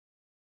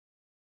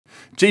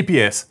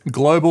GPS,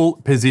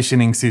 Global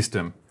Positioning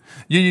System.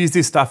 You use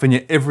this stuff in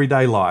your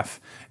everyday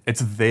life.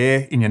 It's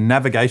there in your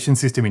navigation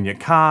system in your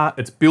car.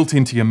 It's built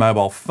into your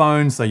mobile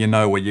phone so you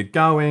know where you're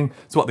going.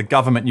 It's what the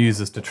government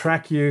uses to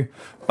track you.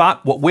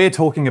 But what we're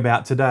talking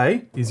about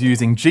today is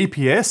using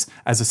GPS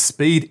as a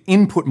speed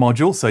input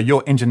module so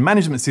your engine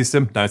management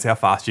system knows how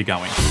fast you're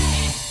going.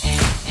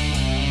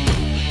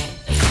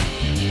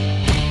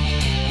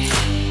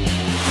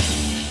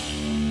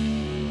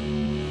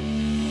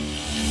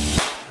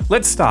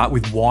 Let's start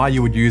with why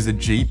you would use a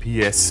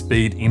GPS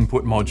speed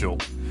input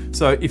module.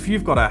 So if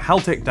you've got a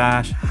Haltech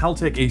dash,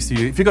 Haltech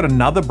ECU, if you've got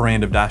another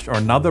brand of dash or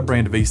another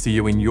brand of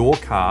ECU in your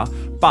car,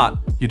 but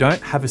you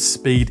don't have a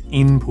speed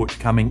input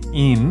coming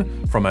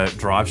in from a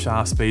drive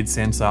shaft speed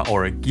sensor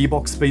or a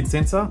gearbox speed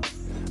sensor,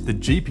 the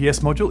GPS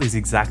module is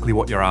exactly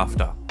what you're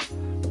after.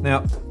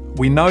 Now,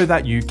 we know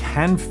that you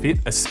can fit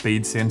a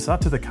speed sensor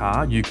to the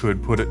car. You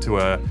could put it to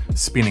a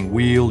spinning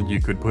wheel,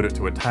 you could put it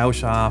to a tail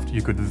shaft,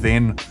 you could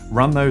then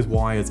run those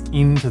wires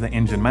into the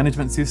engine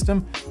management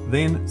system,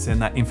 then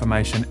send that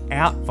information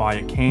out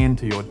via CAN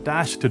to your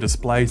dash to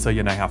display so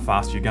you know how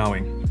fast you're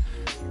going.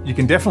 You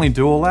can definitely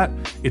do all that.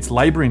 It's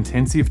labor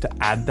intensive to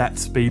add that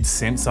speed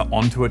sensor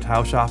onto a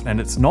tail shaft,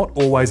 and it's not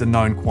always a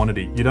known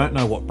quantity. You don't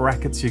know what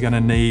brackets you're gonna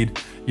need.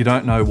 You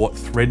don't know what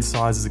thread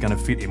sizes are gonna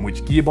fit in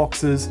which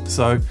gearboxes.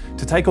 So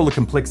to take all the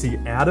complexity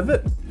out of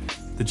it,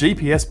 the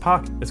GPS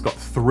puck, it's got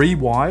 3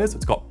 wires.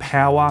 It's got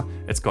power,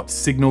 it's got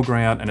signal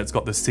ground, and it's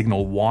got the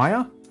signal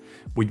wire.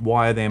 We'd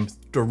wire them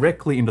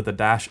directly into the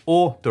dash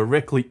or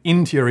directly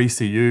into your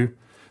ECU.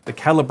 The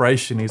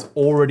calibration is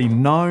already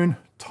known.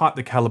 Type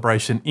the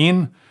calibration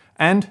in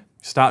and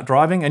start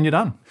driving and you're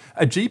done.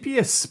 A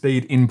GPS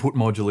speed input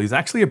module is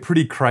actually a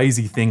pretty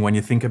crazy thing when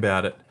you think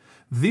about it.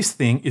 This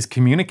thing is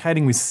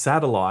communicating with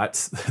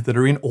satellites that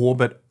are in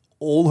orbit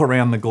all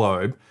around the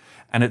globe,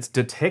 and it's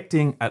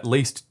detecting at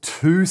least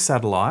 2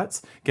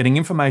 satellites, getting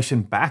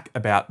information back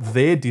about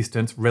their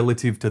distance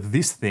relative to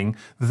this thing,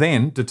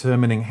 then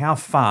determining how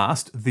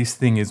fast this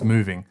thing is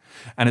moving.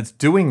 And it's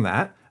doing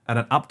that at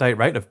an update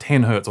rate of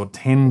 10 Hertz or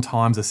 10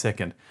 times a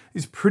second.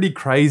 It's pretty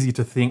crazy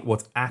to think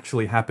what's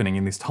actually happening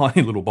in this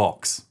tiny little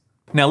box.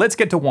 Now let's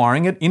get to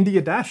wiring it into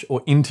your dash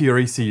or into your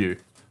ECU.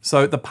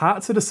 So the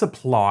parts that are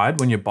supplied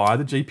when you buy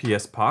the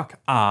GPS puck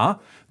are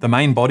the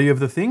main body of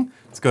the thing.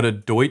 It's got a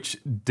Deutsch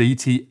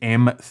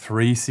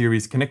DTM3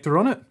 series connector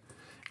on it.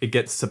 It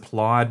gets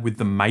supplied with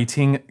the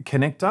mating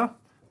connector.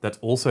 That's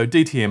also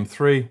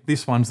DTM3.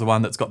 This one's the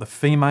one that's got the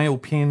female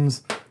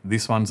pins.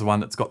 This one's the one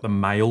that's got the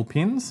male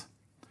pins.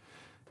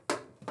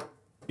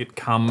 It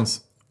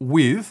comes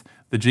with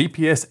the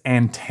GPS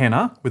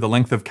antenna with a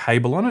length of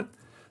cable on it.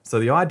 So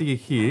the idea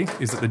here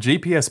is that the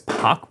GPS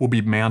puck will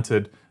be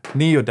mounted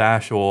near your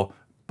dash or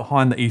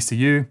behind the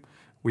ECU.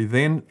 We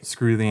then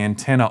screw the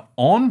antenna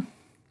on.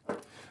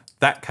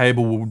 That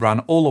cable will run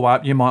all the way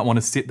up. You might want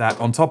to sit that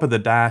on top of the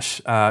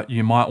dash.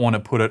 You might want to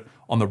put it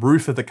on the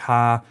roof of the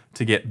car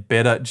to get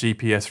better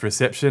GPS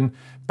reception.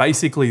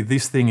 Basically,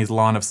 this thing is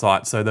line of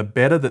sight. So the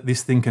better that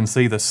this thing can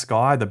see the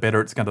sky, the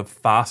better it's going to,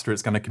 faster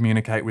it's going to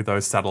communicate with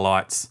those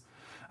satellites.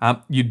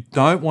 You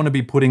don't want to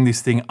be putting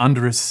this thing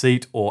under a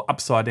seat or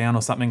upside down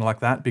or something like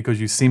that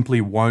because you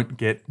simply won't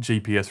get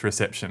GPS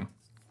reception.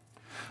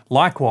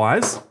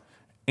 Likewise,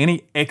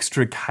 any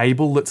extra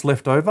cable that's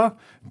left over,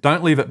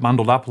 don't leave it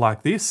bundled up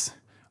like this.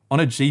 On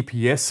a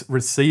GPS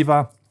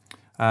receiver,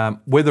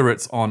 whether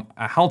it's on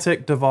a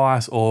Haltech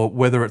device or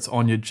whether it's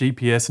on your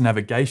GPS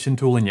navigation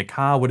tool in your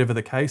car, whatever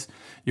the case,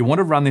 you want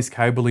to run this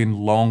cable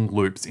in long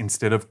loops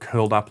instead of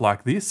curled up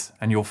like this,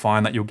 and you'll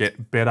find that you'll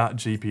get better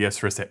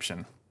GPS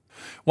reception.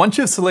 Once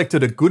you've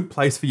selected a good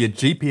place for your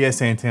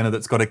GPS antenna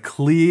that's got a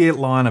clear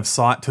line of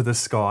sight to the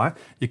sky,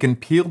 you can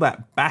peel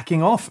that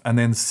backing off and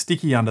then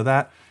sticky under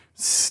that,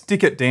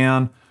 stick it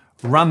down,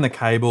 run the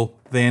cable,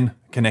 then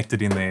connect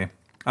it in there.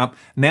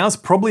 Now's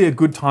probably a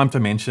good time to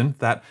mention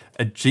that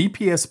a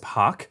GPS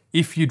puck,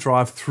 if you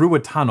drive through a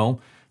tunnel,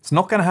 it's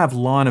not going to have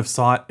line of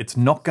sight, it's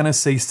not going to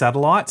see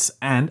satellites,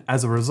 and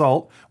as a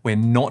result, we're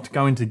not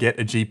going to get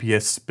a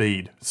GPS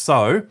speed.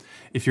 So,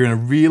 if you're in a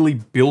really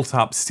built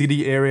up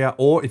city area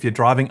or if you're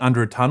driving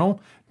under a tunnel,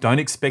 don't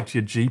expect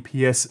your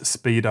GPS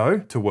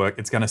speedo to work.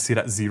 It's going to sit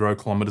at 0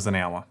 kilometers an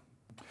hour.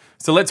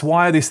 So let's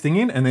wire this thing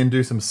in and then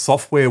do some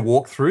software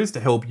walkthroughs to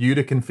help you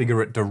to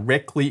configure it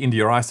directly into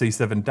your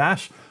IC7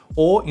 dash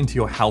or into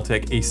your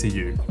Haltech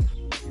ECU.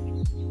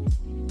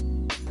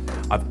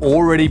 I've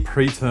already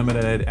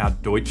pre-terminated our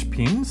Deutsch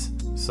pins.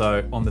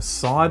 So on the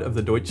side of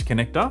the Deutsch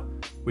connector,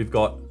 we've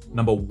got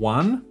number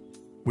 1,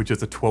 which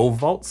is a 12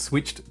 volt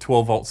switched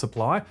 12 volt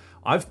supply.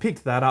 I've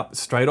picked that up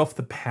straight off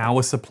the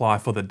power supply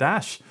for the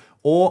dash,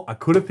 or I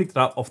could have picked it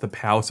up off the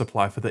power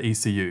supply for the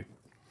ECU.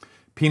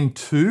 Pin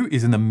 2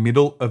 is in the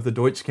middle of the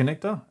Deutsch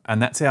connector,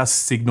 and that's our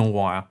signal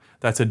wire.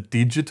 That's a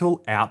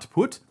digital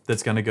output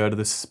that's going to go to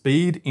the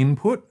speed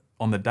input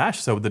on the dash,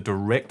 so the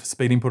direct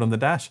speed input on the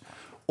dash,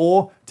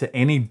 or to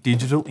any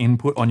digital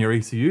input on your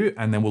ECU,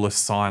 and then we'll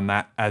assign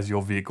that as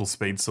your vehicle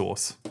speed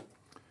source.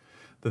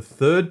 The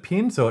third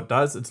pin,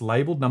 it's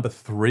labeled number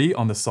 3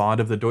 on the side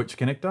of the Deutsch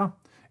connector.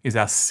 is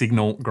our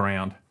signal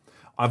ground.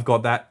 I've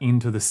got that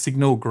into the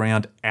signal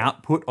ground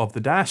output of the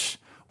dash,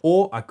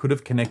 or I could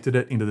have connected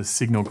it into the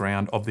signal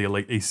ground of the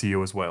Elite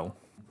ECU as well.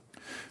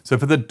 So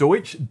for the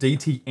Deutsch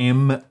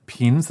DTM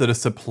pins that are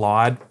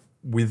supplied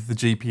with the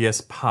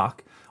GPS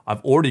puck,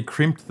 I've already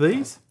crimped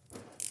these.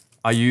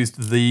 I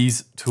used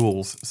these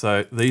tools.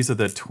 So these are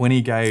the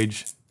 20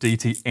 gauge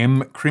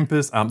DTM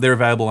crimpers. They're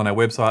available on our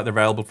website. They're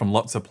available from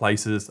lots of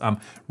places.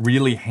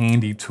 Really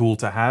handy tool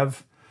to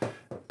have.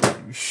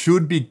 You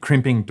should be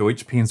crimping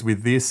Deutsch pins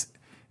with this.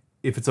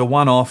 If it's a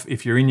one-off,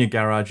 if you're in your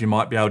garage, you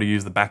might be able to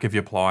use the back of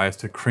your pliers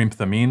to crimp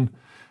them in.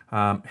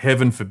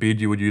 Heaven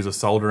forbid you would use a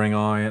soldering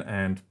iron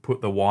and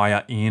put the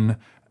wire in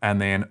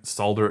and then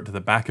solder it to the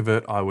back of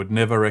it. I would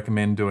never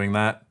recommend doing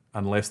that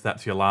unless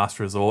that's your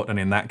last resort, and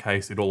in that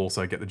case, it'll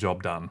also get the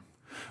job done.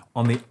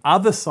 On the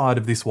other side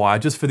of this wire,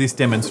 just for this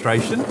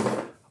demonstration,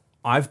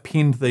 I've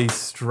pinned these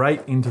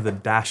straight into the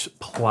dash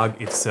plug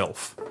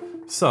itself.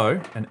 So,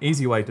 an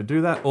easy way to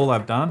do that, all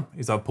I've done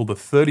is I've pulled the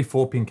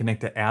 34 pin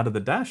connector out of the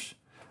dash,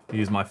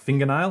 use my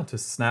fingernail to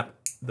snap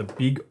the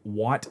big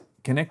white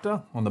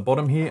connector on the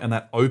bottom here, and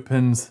that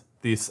opens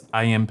this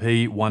AMP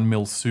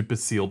 1mm super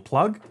sealed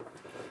plug.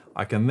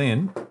 I can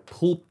then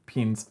pull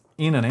pins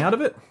in and out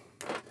of it.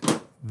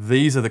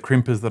 These are the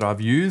crimpers that I've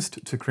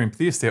used to crimp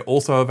this. They're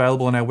also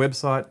available on our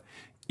website.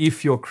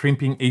 If you're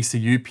crimping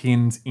ECU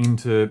pins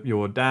into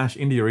your dash,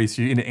 into your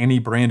ECU, into any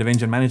brand of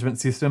engine management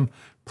system,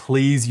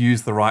 please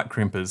use the right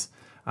crimpers.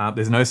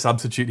 There's no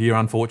substitute here,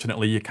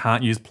 unfortunately. You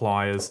can't use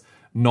pliers.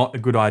 Not a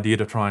good idea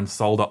to try and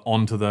solder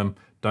onto them.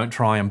 Don't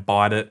try and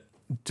bite it.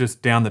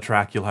 Just down the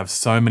track, you'll have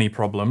so many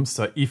problems.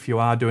 So if you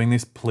are doing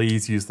this,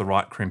 please use the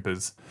right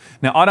crimpers.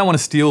 Now, I don't want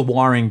to steal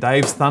Wiring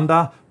Dave's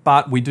thunder,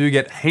 but we do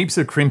get heaps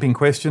of crimping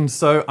questions,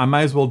 so I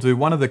may as well do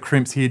one of the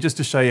crimps here just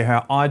to show you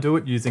how I do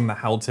it using the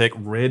Haltech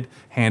red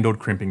handled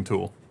crimping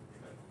tool.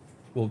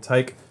 We'll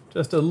take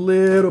just a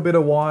little bit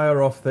of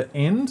wire off the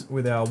end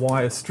with our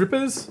wire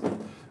strippers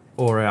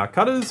or our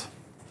cutters,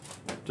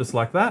 just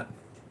like that.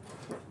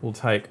 We'll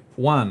take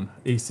one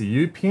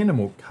ECU pin and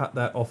we'll cut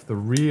that off the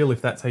reel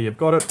if that's how you've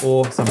got it,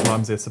 or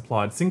sometimes they're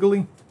supplied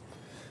singly.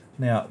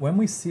 Now, when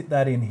we sit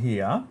that in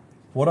here,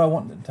 what I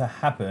want to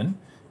happen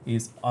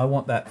is I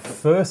want that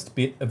first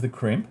bit of the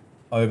crimp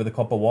over the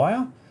copper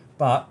wire,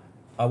 but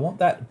I want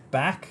that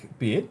back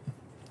bit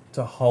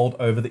to hold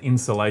over the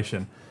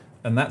insulation.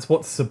 And that's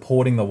what's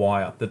supporting the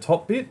wire. The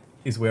top bit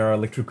is where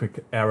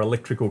our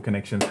electrical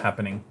connection's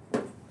happening.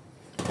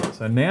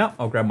 So now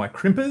I'll grab my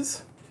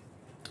crimpers.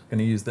 I'm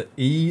going to use the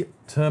E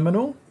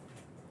terminal.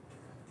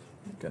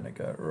 I'm going to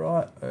go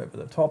right over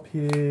the top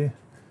here,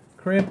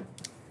 crimp.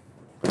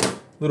 A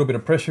little bit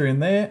of pressure in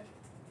there,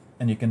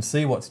 and you can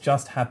see what's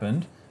just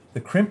happened. The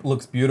crimp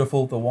looks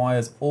beautiful, the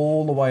wire's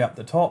all the way up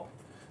the top.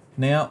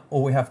 Now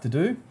all we have to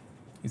do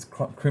is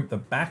crimp the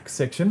back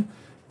section,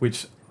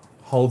 which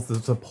holds the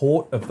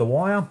support of the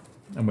wire,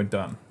 and we're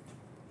done.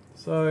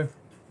 So,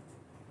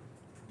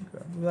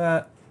 grab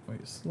that, we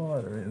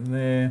slide it in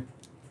there.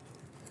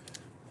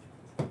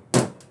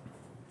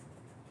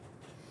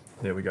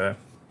 There we go,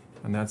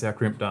 and that's our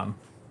crimp done.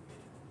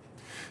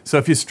 So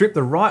if you strip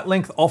the right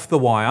length off the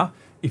wire,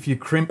 if you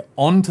crimp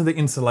onto the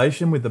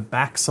insulation with the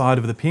back side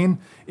of the pin,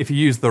 if you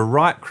use the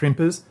right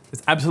crimpers,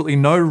 there's absolutely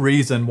no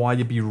reason why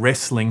you'd be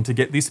wrestling to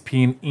get this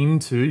pin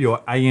into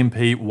your AMP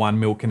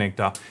 1mm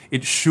connector.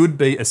 It should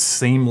be a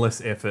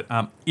seamless effort.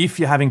 If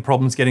you're having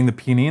problems getting the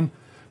pin in,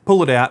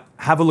 pull it out,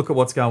 have a look at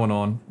what's going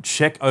on,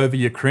 check over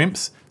your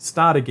crimps,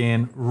 start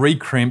again,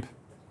 re-crimp,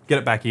 get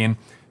it back in,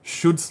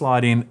 should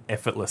slide in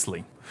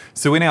effortlessly.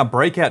 So in our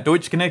breakout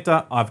Deutsch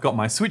connector, I've got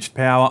my switched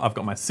power, I've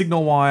got my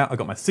signal wire, I've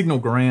got my signal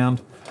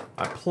ground.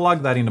 I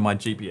plug that into my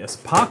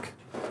GPS puck.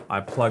 I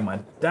plug my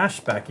dash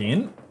back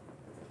in.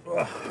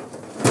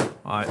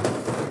 I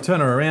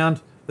turn it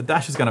around. The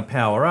dash is going to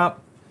power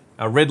up.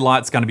 Our red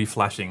light's going to be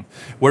flashing.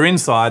 We're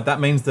inside. That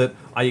means that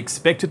I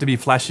expect it to be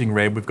flashing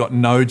red. We've got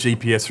no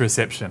GPS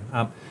reception.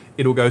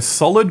 It'll go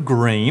solid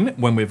green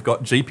when we've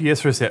got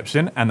GPS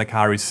reception and the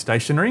car is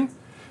stationary.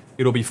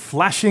 It'll be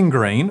flashing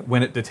green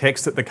when it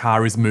detects that the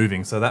car is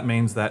moving. So that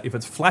means that if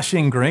it's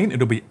flashing green,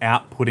 it'll be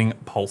outputting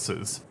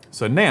pulses.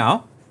 So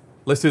now,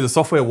 let's do the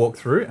software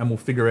walkthrough and we'll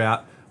figure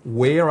out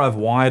where I've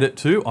wired it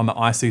to on the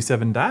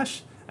IC7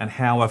 dash and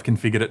how I've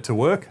configured it to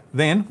work.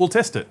 Then we'll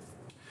test it.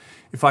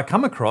 If I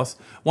come across,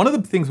 one of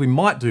the things we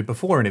might do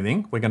before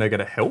anything, we're going to go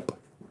to help,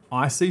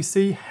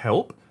 ICC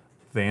help,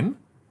 then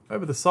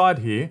over the side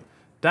here,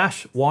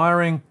 dash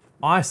wiring,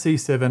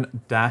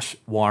 IC7 dash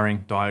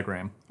wiring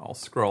diagram. I'll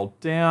scroll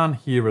down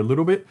here a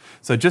little bit.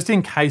 So just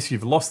in case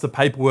you've lost the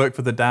paperwork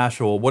for the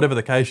dash or whatever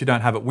the case, you don't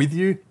have it with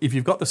you, if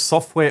you've got the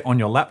software on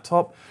your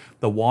laptop,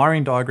 the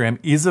wiring diagram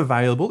is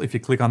available if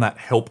you click on that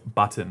help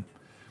button.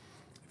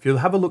 If you'll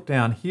have a look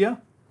down here,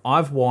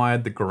 I've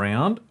wired the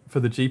ground for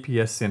the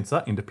GPS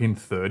sensor into pin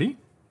 30.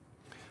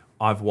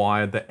 I've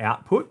wired the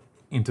output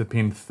into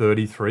pin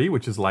 33,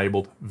 which is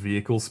labeled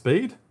vehicle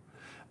speed.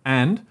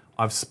 And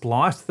I've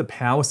spliced the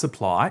power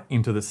supply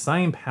into the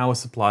same power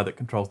supply that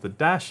controls the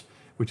dash,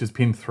 which is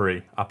pin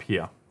 3 up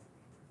here.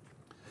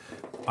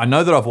 I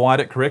know that I've wired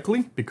it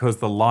correctly because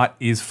the light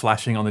is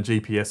flashing on the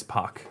GPS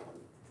puck.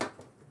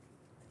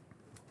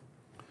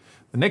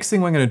 The next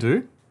thing we're going to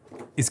do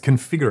is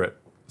configure it.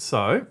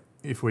 So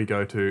if we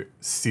go to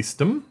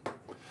System,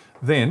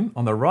 then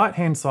on the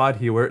right-hand side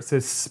here where it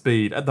says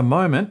Speed, at the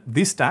moment,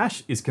 this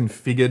dash is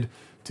configured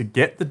to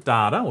get the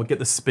data or get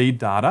the speed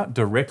data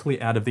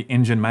directly out of the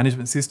engine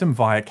management system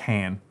via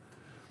CAN.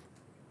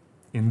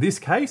 In this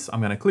case, I'm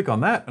going to click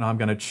on that and I'm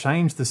going to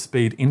change the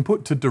speed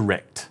input to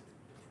direct.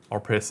 I'll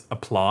press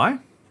Apply.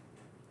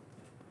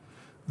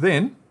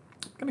 Then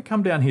I'm going to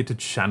come down here to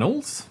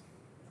Channels.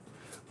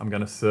 I'm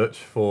going to search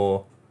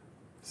for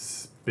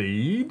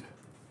Speed.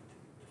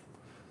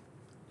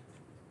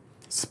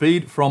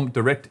 Speed from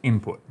direct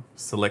input.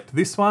 Select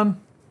this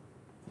one.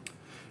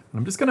 And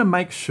I'm just going to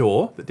make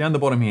sure that down the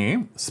bottom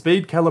here,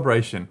 speed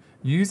calibration,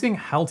 using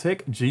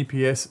Haltech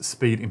GPS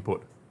speed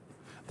input.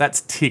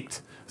 That's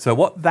ticked. So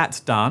what that's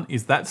done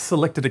is that's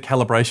selected a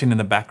calibration in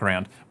the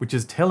background, which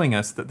is telling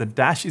us that the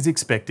dash is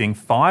expecting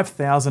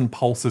 5,000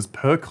 pulses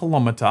per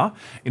kilometre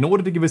in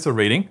order to give us a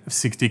reading of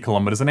 60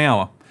 kilometres an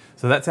hour.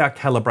 So that's our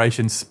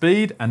calibration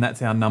speed and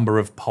that's our number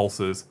of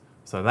pulses.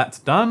 So that's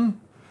done.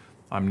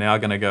 I'm now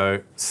going to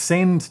go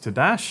send to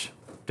dash.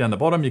 Down the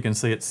bottom, you can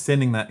see it's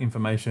sending that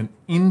information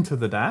into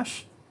the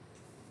dash.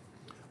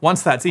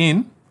 Once that's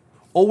in,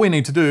 all we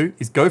need to do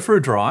is go for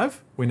a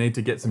drive. We need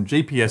to get some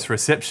GPS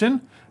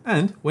reception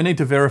and we need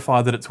to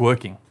verify that it's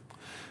working.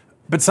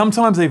 But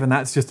sometimes even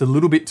that's just a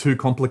little bit too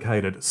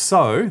complicated.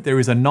 So there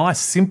is a nice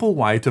simple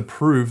way to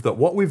prove that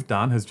what we've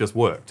done has just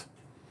worked.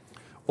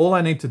 All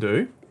I need to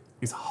do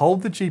is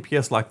hold the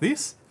GPS like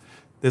this.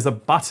 There's a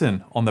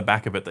button on the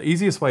back of it. The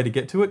easiest way to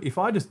get to it, if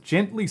I just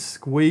gently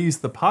squeeze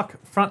the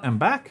puck front and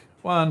back,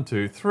 1,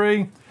 2,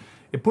 3,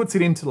 it puts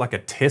it into like a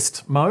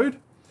test mode.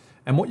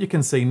 And what you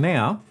can see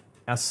now,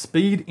 our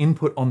speed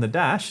input on the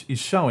dash is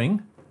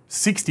showing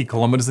 60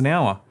 kilometers an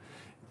hour.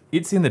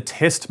 It's in the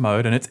test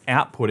mode and it's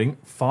outputting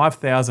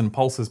 5,000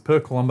 pulses per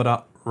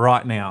kilometer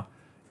right now.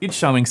 It's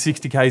showing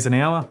 60 k's an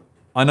hour.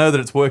 I know that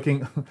it's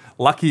working.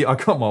 Lucky I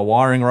got my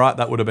wiring right.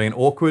 That would have been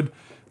awkward.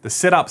 The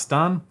setup's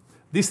done.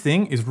 This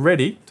thing is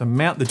ready to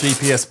mount the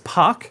GPS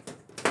puck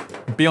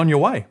and be on your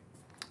way.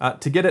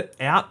 To get it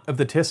out of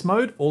the test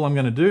mode, all I'm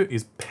going to do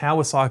is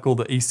power cycle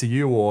the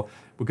ECU, or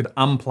we could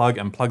unplug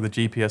and plug the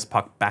GPS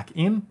puck back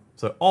in.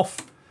 So off,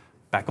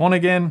 back on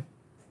again.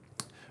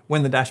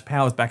 When the dash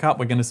powers back up,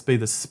 we're going to see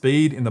the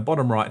speed in the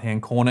bottom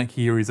right-hand corner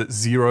here is at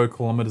 0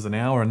 kilometers an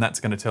hour, and that's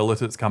going to tell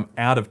us it's come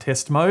out of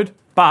test mode.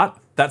 But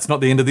that's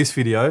not the end of this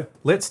video.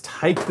 Let's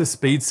take the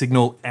speed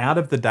signal out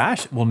of the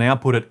dash. We'll now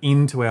put it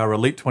into our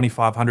Elite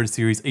 2500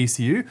 series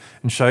ECU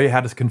and show you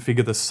how to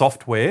configure the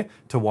software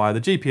to wire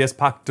the GPS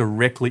puck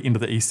directly into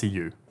the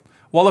ECU.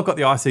 While I've got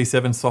the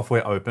IC7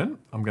 software open,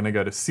 I'm going to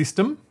go to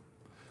System.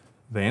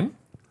 Then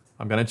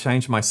I'm going to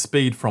change my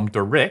speed from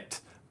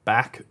direct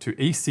back to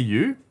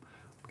ECU.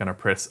 I'm going to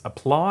press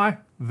Apply.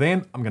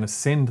 Then I'm going to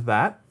send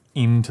that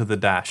into the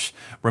dash.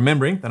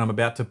 Remembering that I'm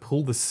about to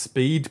pull the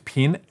speed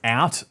pin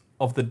out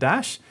of the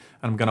dash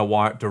and I'm going to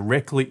wire it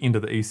directly into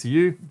the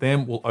ECU.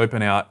 Then we'll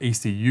open our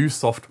ECU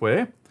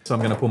software. So I'm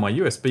going to pull my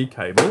USB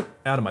cable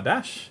out of my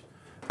dash.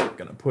 I'm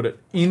going to put it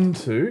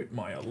into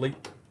my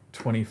Elite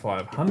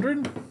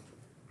 2500.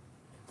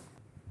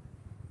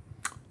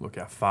 Look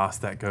how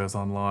fast that goes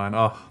online.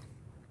 Oh,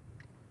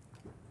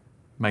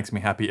 makes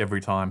me happy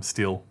every time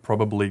still,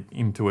 probably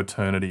into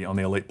eternity on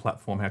the Elite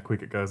platform, how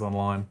quick it goes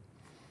online.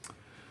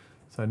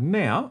 So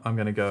now I'm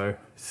going to go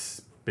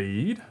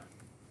speed,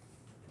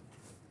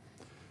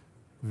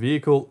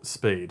 vehicle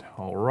speed.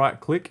 I'll right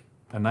click,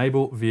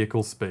 enable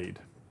vehicle speed.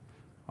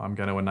 I'm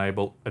going to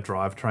enable a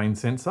drivetrain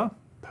sensor.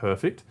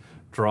 Perfect.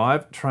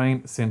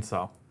 Drivetrain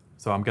sensor.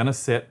 So I'm going to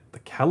set the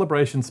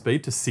calibration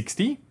speed to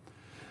 60.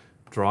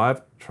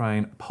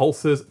 Drivetrain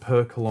pulses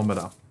per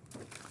kilometer.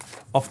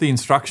 Off the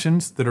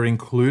instructions that are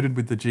included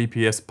with the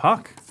GPS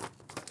puck,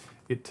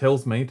 it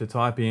tells me to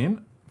type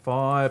in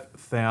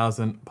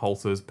 5,000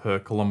 pulses per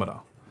kilometer.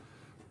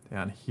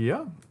 Down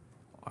here,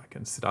 I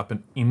can set up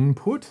an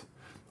input.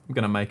 I'm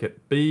going to make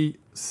it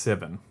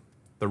B7.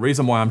 The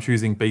reason why I'm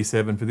choosing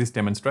B7 for this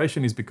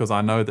demonstration is because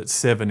I know that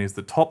 7 is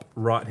the top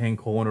right-hand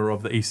corner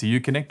of the ECU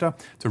connector.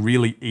 It's a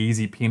really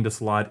easy pin to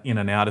slide in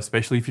and out,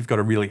 especially if you've got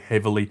a really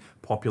heavily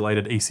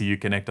populated ECU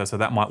connector, so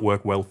that might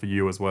work well for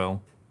you as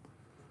well.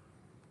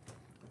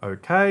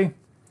 Okay,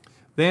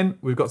 then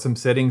we've got some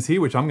settings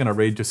here, which I'm going to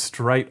read just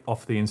straight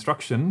off the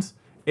instructions.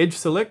 Edge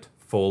select,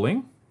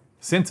 falling.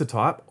 Sensor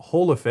type,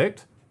 Hall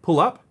effect, pull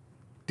up,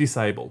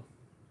 disable.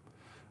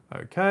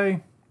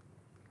 Okay.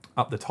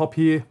 Up the top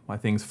here, my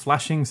thing's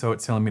flashing, so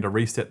it's telling me to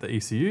reset the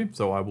ECU,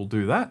 so I will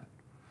do that.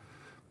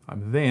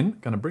 I'm then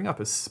going to bring up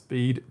a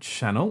speed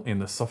channel in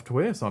the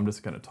software, so I'm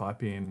just going to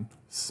type in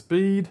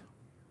speed,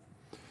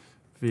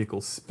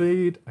 vehicle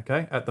speed.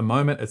 Okay, at the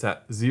moment it's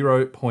at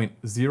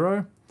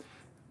 0.0.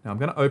 Now I'm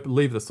going to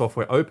leave the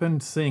software open,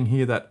 seeing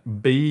here that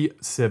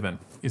B7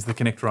 is the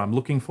connector I'm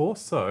looking for,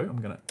 so I'm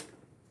going to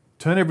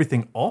turn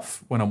everything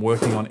off when I'm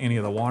working on any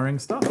of the wiring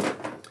stuff.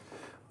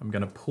 I'm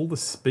going to pull the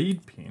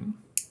speed pin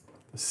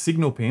the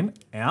signal pin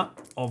out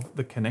of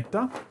the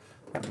connector.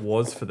 That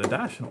was for the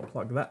dash, and I'll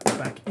plug that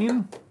back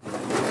in.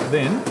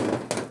 Then,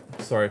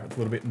 sorry if it's a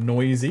little bit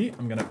noisy,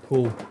 I'm gonna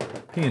pull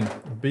pin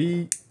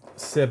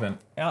B7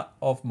 out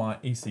of my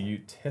ECU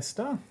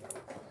tester.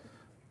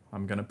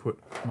 I'm gonna put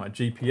my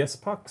GPS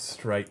puck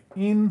straight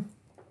in.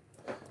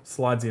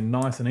 Slides in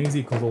nice and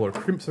easy because all the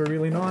crimps are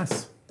really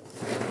nice.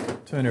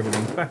 Turn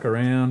everything back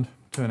around,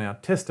 turn our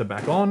tester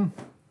back on.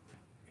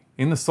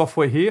 In the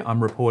software here,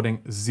 I'm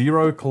reporting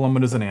 0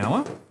 kilometers an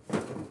hour.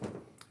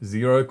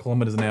 0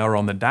 kilometers an hour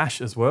on the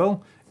dash as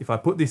well. If I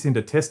put this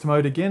into test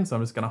mode again, so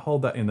I'm just gonna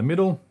hold that in the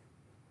middle.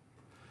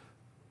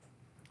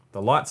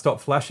 The light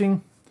stopped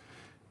flashing.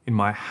 In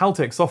my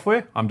Haltech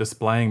software, I'm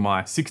displaying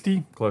my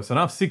 60, close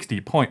enough,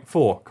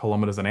 60.4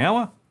 kilometers an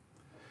hour.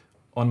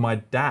 On my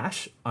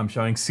dash, I'm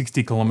showing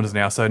 60 kilometers an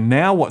hour. So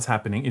now what's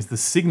happening is the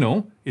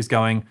signal is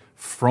going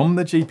from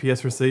the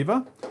GPS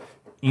receiver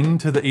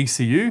into the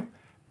ECU,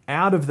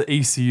 out of the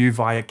ECU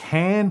via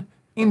CAN,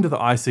 into the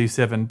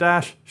IC7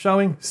 dash,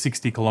 showing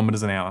 60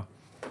 kilometers an hour.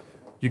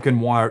 You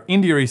can wire it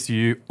into your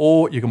ECU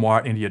or you can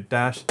wire it into your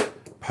dash.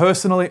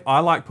 Personally, I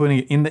like putting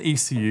it in the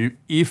ECU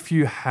if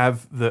you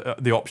have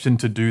the option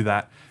to do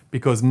that,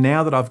 because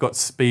now that I've got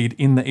speed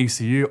in the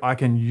ECU, I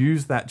can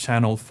use that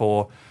channel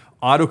for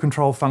idle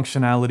control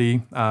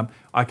functionality.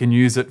 I can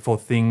use it for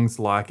things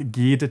like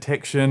gear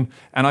detection,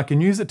 and I can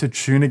use it to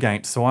tune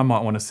against. So I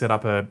might want to set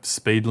up a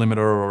speed limiter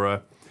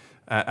or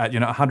at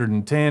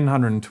 110,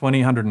 120,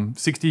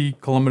 160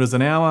 kilometers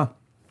an hour.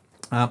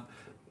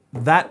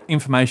 That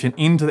information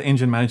into the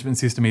engine management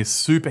system is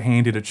super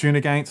handy to tune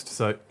against.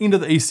 So into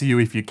the ECU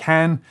if you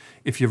can.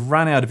 If you've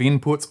run out of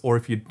inputs or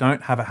if you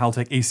don't have a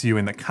Haltech ECU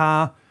in the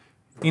car,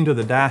 into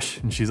the dash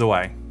and she's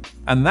away.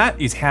 And that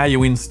is how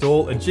you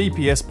install a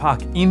GPS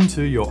puck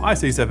into your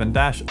IC7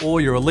 dash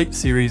or your Elite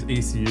Series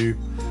ECU.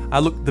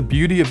 Look, the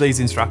beauty of these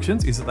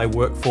instructions is that they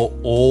work for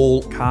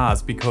all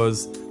cars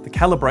because the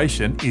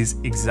calibration is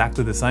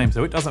exactly the same.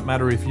 So it doesn't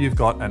matter if you've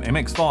got an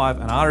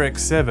MX-5, an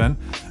RX-7,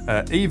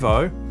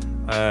 Evo,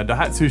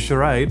 Daihatsu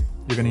Charade,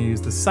 you're going to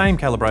use the same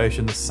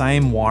calibration, the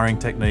same wiring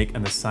technique,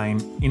 and the same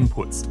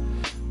inputs.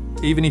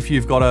 Even if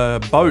you've got a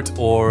boat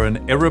or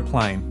an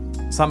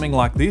aeroplane, something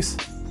like this,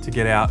 to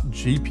get out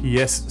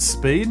GPS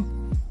speed,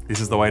 this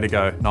is the way to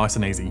go, nice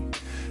and easy.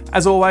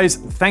 As always,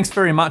 thanks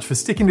very much for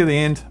sticking to the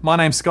end. My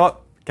name's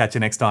Scott, catch you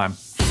next time.